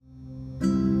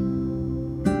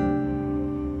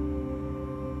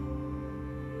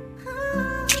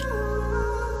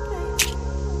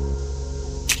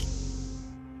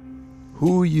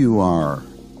Who you are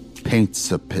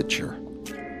paints a picture.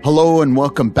 Hello and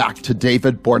welcome back to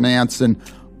David Bornanson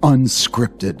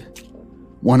Unscripted.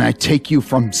 When I take you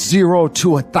from 0 to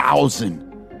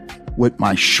 1,000 with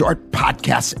my short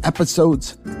podcast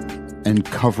episodes and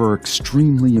cover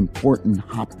extremely important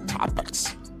hot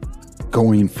topics,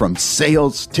 going from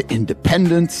sales to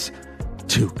independence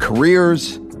to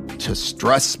careers to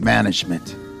stress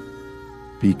management,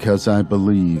 because I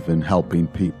believe in helping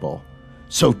people.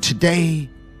 So today,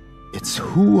 it's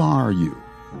who are you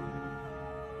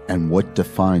and what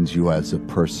defines you as a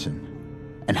person,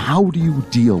 and how do you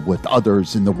deal with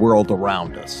others in the world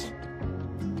around us?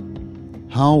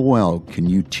 How well can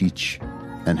you teach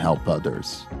and help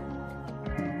others?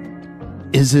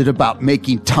 Is it about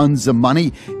making tons of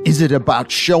money? Is it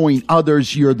about showing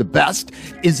others you're the best?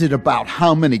 Is it about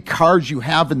how many cars you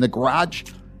have in the garage?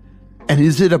 And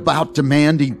is it about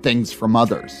demanding things from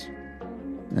others?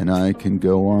 And I can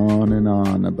go on and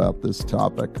on about this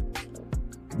topic,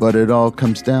 but it all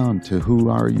comes down to who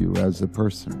are you as a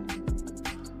person?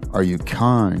 Are you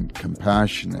kind,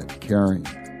 compassionate, caring,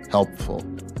 helpful,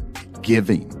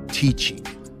 giving, teaching,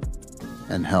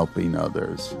 and helping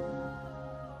others?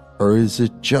 Or is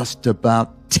it just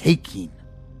about taking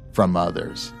from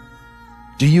others?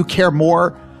 Do you care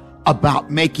more about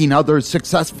making others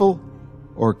successful,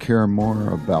 or care more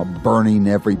about burning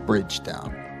every bridge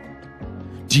down?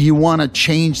 Do you want to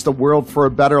change the world for a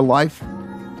better life,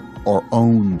 or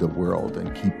own the world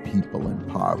and keep people in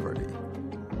poverty?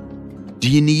 Do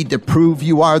you need to prove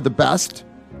you are the best,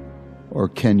 or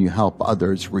can you help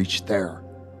others reach their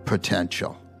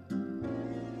potential?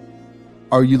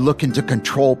 Are you looking to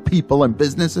control people and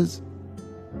businesses,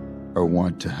 or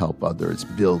want to help others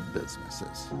build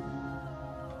businesses?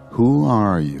 Who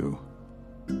are you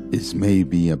is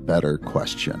maybe a better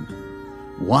question.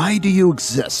 Why do you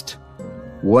exist?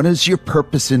 What is your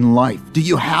purpose in life? Do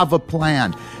you have a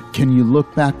plan? Can you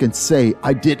look back and say,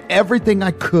 I did everything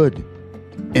I could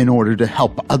in order to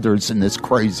help others in this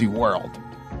crazy world?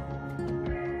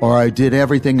 Or I did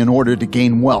everything in order to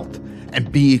gain wealth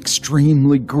and be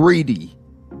extremely greedy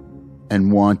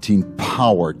and wanting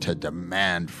power to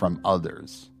demand from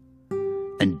others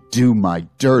and do my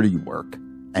dirty work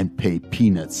and pay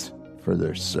peanuts for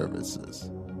their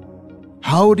services?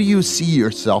 How do you see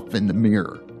yourself in the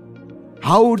mirror?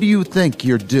 How do you think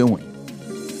you're doing?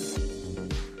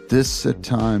 This at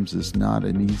times is not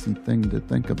an easy thing to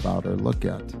think about or look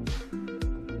at,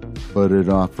 but it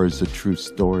offers a true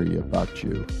story about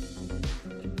you.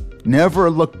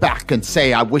 Never look back and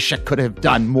say, I wish I could have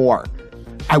done more.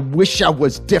 I wish I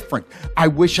was different. I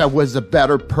wish I was a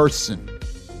better person.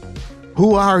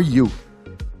 Who are you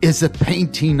is a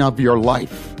painting of your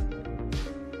life,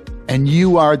 and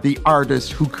you are the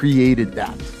artist who created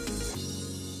that.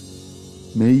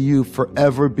 May you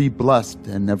forever be blessed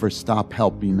and never stop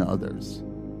helping others.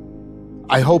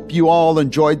 I hope you all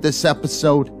enjoyed this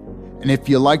episode, and if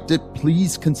you liked it,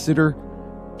 please consider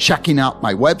checking out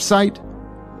my website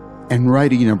and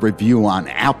writing a review on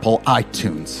Apple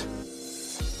iTunes.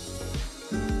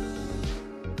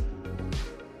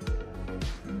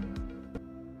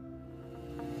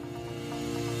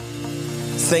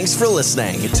 Thanks for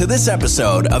listening to this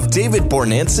episode of David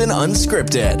Bornanson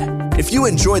Unscripted. If you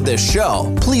enjoyed this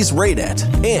show, please rate it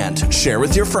and share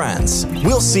with your friends.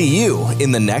 We'll see you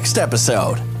in the next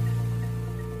episode.